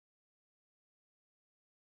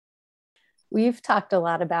we've talked a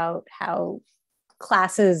lot about how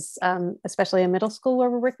classes, especially in middle school where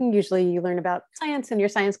we're working, usually you learn about science in your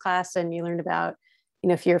science class, and you learn about,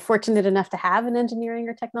 if you're fortunate enough to have an engineering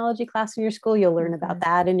or technology class in your school, you'll learn about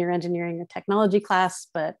that in your engineering or technology class.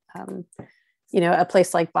 But, a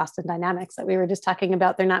place like Boston Dynamics that we were just talking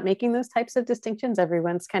about, they're not making those types of distinctions.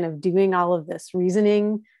 Everyone's kind of doing all of this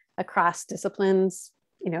reasoning across disciplines,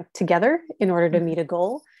 together in order to meet a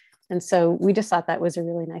goal. And so we just thought that was a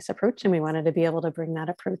really nice approach, and we wanted to be able to bring that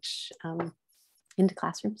approach into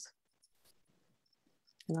classrooms.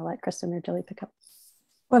 And I'll let Kristen or Jilly pick up.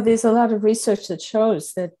 Well, there's a lot of research that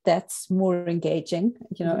shows that that's more engaging,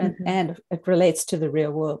 and it relates to the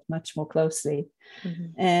real world much more closely.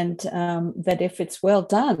 And that if it's well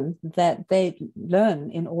done, that they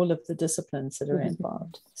learn in all of the disciplines that are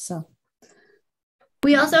involved. So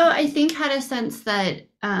we also, I think, had a sense that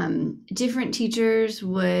different teachers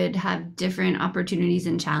would have different opportunities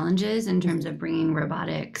and challenges in terms of bringing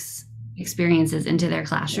robotics experiences into their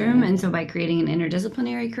classroom. And so by creating an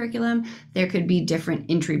interdisciplinary curriculum, there could be different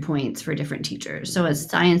entry points for different teachers. So a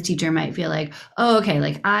science teacher might feel like, oh, okay,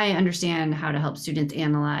 like I understand how to help students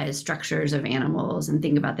analyze structures of animals and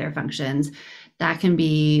think about their functions. That can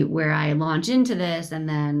be where I launch into this, and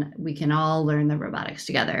then we can all learn the robotics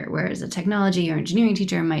together. Whereas a technology or engineering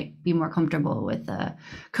teacher might be more comfortable with the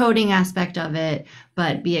coding aspect of it,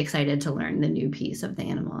 but be excited to learn the new piece of the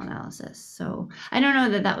animal analysis. So I don't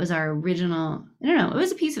know that was our original, it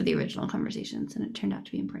was a piece of the original conversations, and it turned out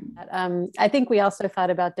to be important. I think we also thought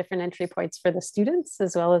about different entry points for the students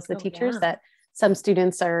as well as the teachers, that some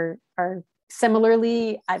students are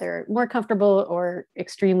similarly either more comfortable or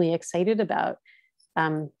extremely excited about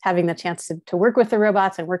having the chance to work with the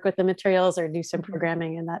robots and work with the materials or do some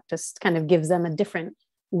programming, and that just kind of gives them a different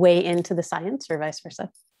way into the science or vice versa.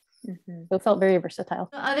 So it felt very versatile.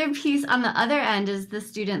 The other piece on the other end is the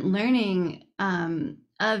student learning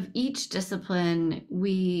of each discipline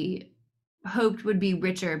we hoped would be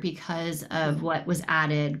richer because of what was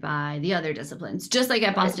added by the other disciplines. Just like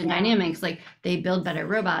at Boston Dynamics, like they build better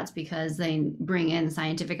robots because they bring in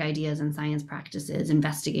scientific ideas and science practices,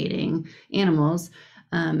 investigating animals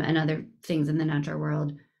and other things in the natural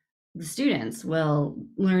world. The students will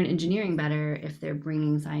learn engineering better if they're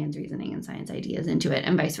bringing science reasoning and science ideas into it,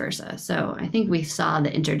 and vice versa. So I think we saw the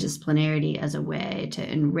interdisciplinarity as a way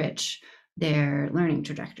to enrich their learning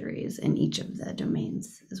trajectories in each of the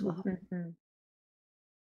domains as well.